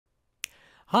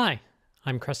Hi,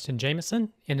 I'm Preston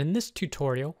Jameson, and in this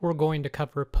tutorial we're going to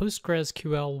cover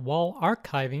PostgreSQL WAL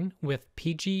Archiving with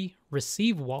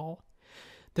pgreceivewal.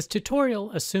 This tutorial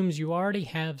assumes you already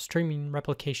have streaming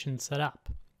replication set up.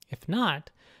 If not,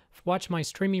 watch my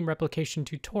streaming replication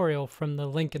tutorial from the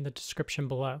link in the description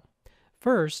below.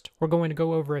 First, we're going to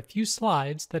go over a few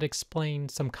slides that explain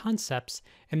some concepts,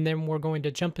 and then we're going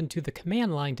to jump into the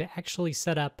command line to actually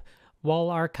set up WAL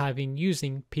archiving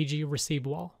using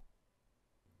pgreceivewal.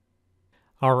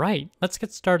 All right, let's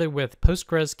get started with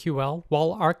PostgreSQL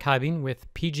WAL Archiving with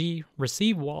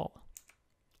pgreceivewal.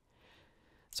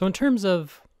 So in terms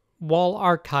of WAL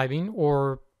archiving,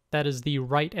 or that is the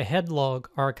write-ahead log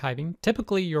archiving,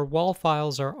 typically your WAL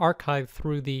files are archived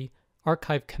through the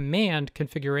archive command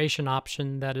configuration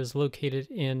option that is located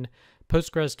in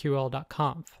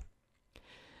postgresql.conf.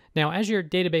 Now, as your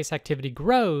database activity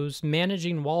grows,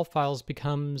 managing WAL files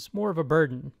becomes more of a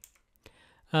burden.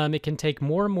 It can take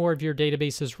more and more of your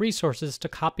database's resources to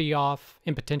copy off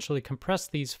and potentially compress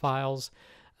these files,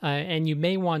 and you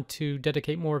may want to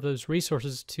dedicate more of those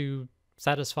resources to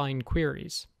satisfying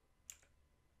queries.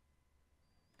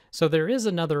 So there is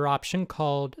another option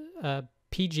called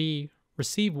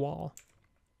pgreceivewal.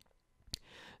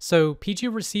 So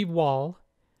pgreceivewal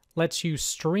lets you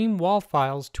stream WAL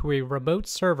files to a remote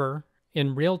server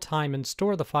in real time and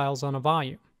store the files on a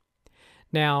volume.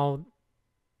 Now,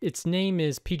 its name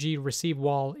is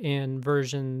pgreceivewal in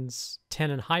versions 10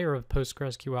 and higher of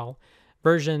PostgreSQL.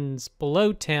 Versions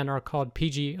below 10 are called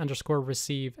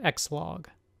pg_receive_xlog.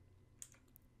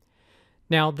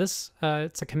 Now this,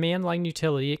 it's a command line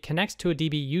utility. It connects to a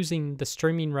DB using the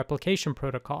streaming replication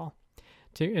protocol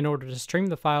in order to stream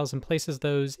the files and places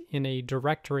those in a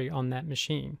directory on that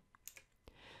machine.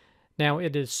 Now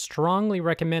it is strongly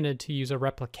recommended to use a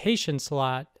replication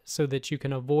slot so that you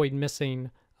can avoid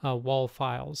missing WAL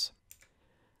files.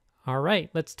 All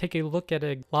right, let's take a look at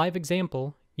a live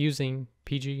example using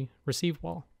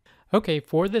pgreceivewal. Okay,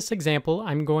 for this example,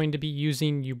 I'm going to be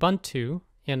using Ubuntu,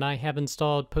 and I have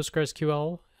installed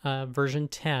PostgreSQL version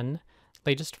 10,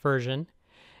 latest version,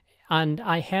 and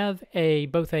I have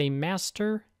both a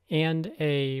master and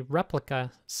a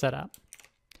replica set up.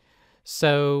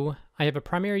 So I have a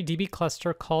primary DB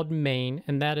cluster called main,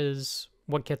 and that is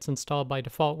what gets installed by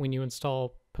default when you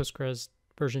install Postgres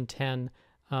version 10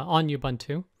 on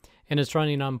Ubuntu, and it's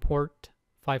running on port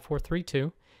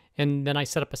 5432. And then I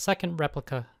set up a second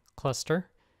replica cluster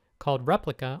called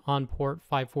replica on port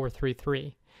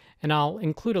 5433. And I'll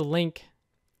include a link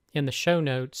in the show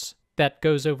notes that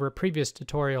goes over a previous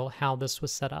tutorial how this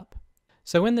was set up.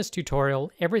 So in this tutorial,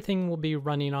 everything will be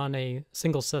running on a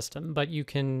single system, but you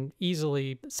can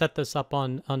easily set this up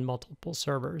on multiple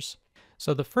servers.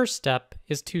 So the first step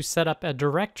is to set up a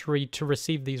directory to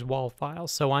receive these WAL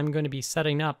files. So I'm going to be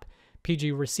setting up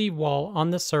pgreceivewal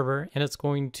on the server, and it's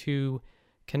going to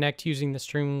connect using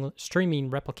the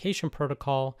streaming replication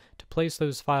protocol to place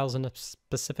those files in a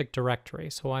specific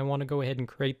directory. So I want to go ahead and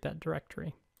create that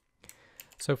directory.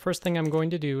 So first thing I'm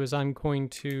going to do is I'm going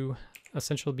to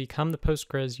essentially become the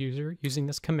Postgres user using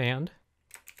this command.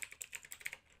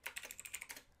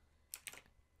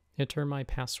 Enter my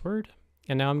password.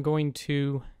 And now I'm going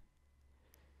to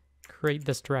create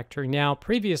this directory. Now,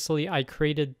 previously I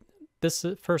created this.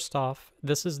 First off,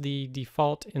 this is the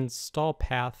default install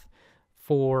path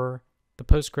for the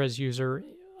Postgres user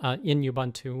in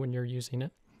Ubuntu when you're using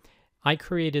it. I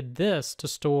created this to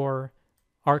store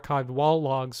archived WAL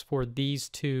logs for these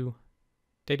two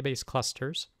database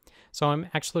clusters. So I'm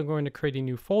actually going to create a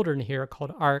new folder in here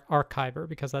called Archiver,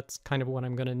 because that's kind of what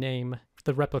I'm going to name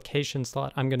the replication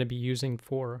slot I'm going to be using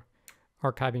for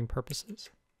archiving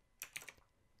purposes.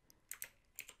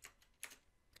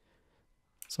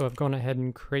 So I've gone ahead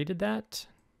and created that.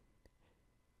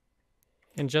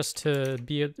 And just to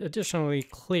be additionally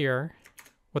clear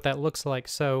what that looks like,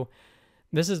 so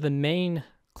this is the main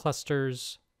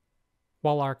cluster's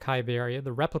WAL archive area,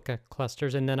 the replica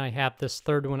clusters, and then I have this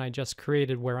third one I just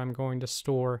created where I'm going to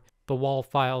store the WAL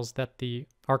files that the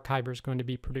archiver is going to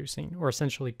be producing, or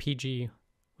essentially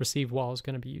pgreceivewal is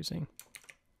going to be using.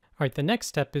 All right, the next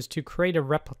step is to create a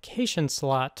replication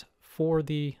slot for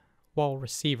the WAL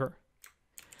receiver.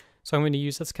 So I'm going to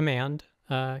use this command,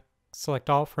 select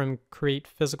all from create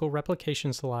physical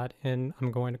replication slot, and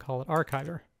I'm going to call it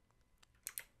archiver.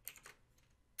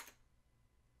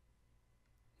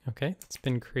 Okay, it's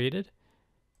been created.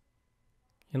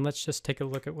 And let's just take a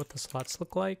look at what the slots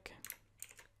look like.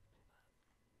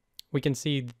 We can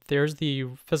see there's the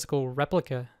physical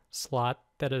replica slot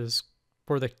that is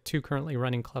for the two currently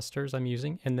running clusters I'm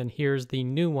using, and then here's the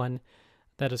new one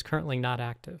that is currently not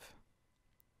active.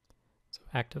 So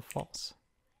active false.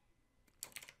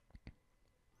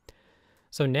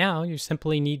 So now you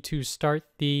simply need to start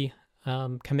the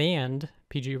command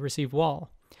pgreceivewal.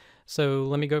 So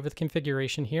let me go over the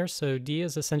configuration here. So D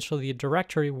is essentially the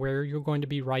directory where you're going to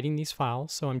be writing these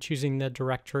files. So I'm choosing the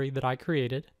directory that I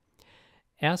created.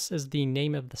 S is the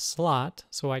name of the slot.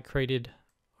 So I created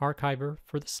archiver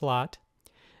for the slot.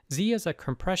 Z is a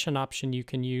compression option you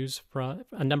can use for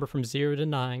a number from 0 to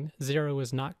 9. 0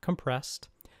 is not compressed.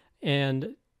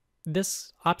 And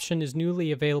this option is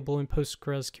newly available in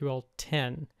PostgreSQL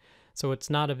 10. So it's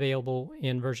not available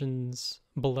in versions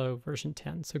below version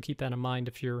 10. So keep that in mind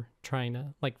if you're trying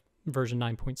to, like version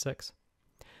 9.6.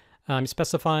 I'm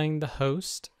specifying the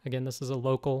host. Again, this is a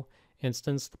local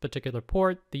instance, the particular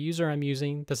port. The user I'm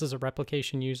using, this is a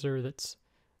replication user that's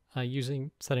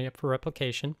setting up for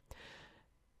replication.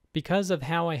 Because of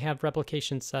how I have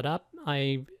replication set up,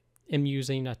 I am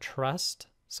using a trust.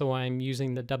 So I'm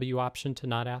using the W option to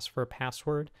not ask for a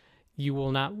password. You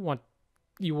will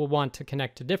want to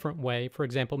connect a different way. For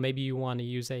example, maybe you want to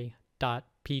use a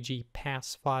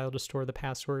 .pgpass file to store the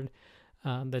password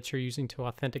that you're using to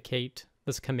authenticate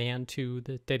this command to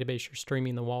the database you're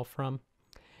streaming the WAL from.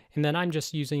 And then I'm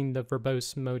just using the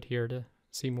verbose mode here to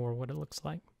see more what it looks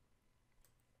like.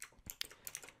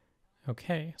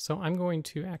 Okay, so I'm going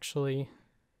to actually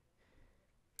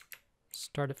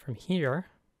start it from here.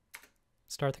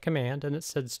 Start the command, and it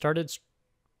said starting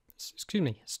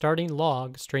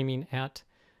log streaming at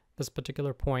this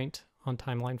particular point on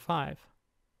timeline 5.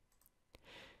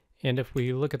 And if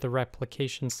we look at the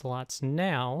replication slots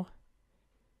now,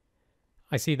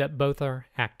 I see that both are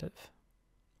active,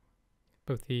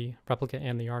 both the replicant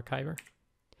and the archiver.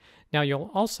 Now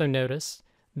you'll also notice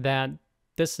that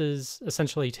this is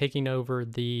essentially taking over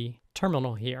the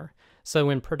terminal here.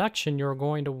 So in production, you're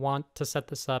going to want to set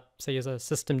this up, say, as a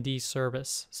systemd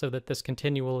service so that this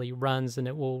continually runs and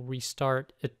it will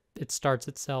restart. It starts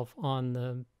itself on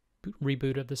the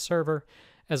reboot of the server,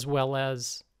 as well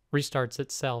as restarts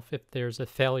itself if there's a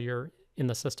failure in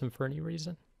the system for any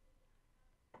reason.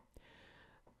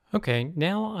 Okay,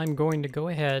 now I'm going to go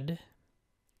ahead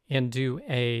and do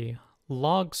a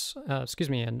log switch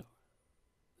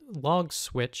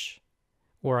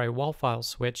or a WAL file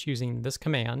switch using this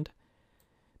command.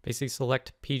 Basically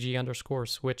select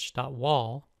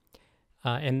pg_switch.wal.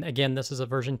 And again, this is a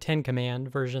version 10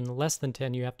 command. Version less than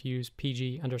 10, you have to use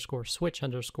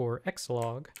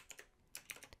pg_switch_xlog.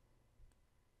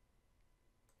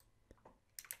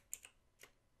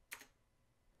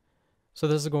 So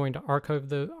this is going to archive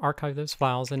those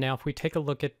files. And now if we take a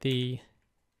look at the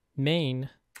main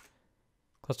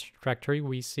cluster directory,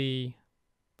 we see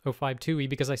 052e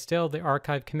because I still have the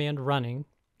archive command running.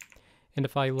 And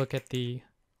if I look at the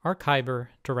archiver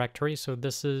directory, so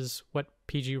this is what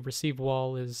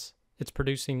pgreceivewal is, it's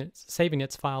producing, it's saving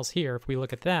its files here. If we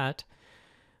look at that,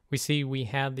 we see we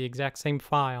have the exact same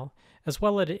file, as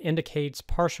well as it indicates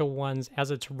partial ones.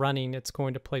 As it's running, it's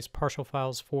going to place partial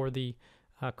files for the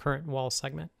current WAL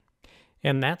segment.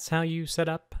 And that's how you set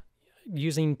up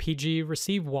using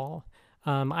pgreceivewal.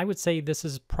 I would say this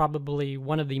is probably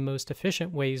one of the most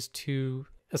efficient ways to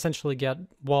essentially get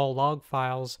WAL log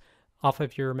files off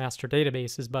of your master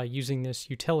databases by using this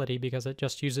utility, because it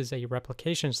just uses a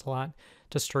replication slot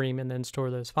to stream and then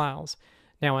store those files.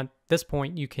 Now at this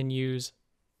point, you can use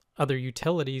other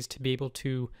utilities to be able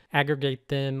to aggregate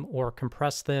them or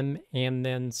compress them and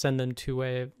then send them to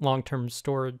a long-term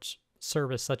storage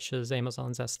service such as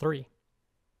Amazon's S3.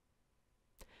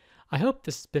 I hope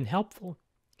this has been helpful.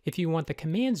 If you want the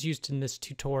commands used in this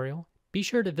tutorial, be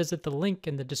sure to visit the link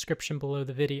in the description below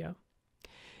the video.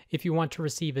 If you want to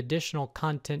receive additional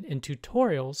content and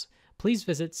tutorials, please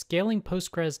visit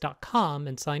scalingpostgres.com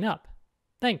and sign up.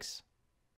 Thanks.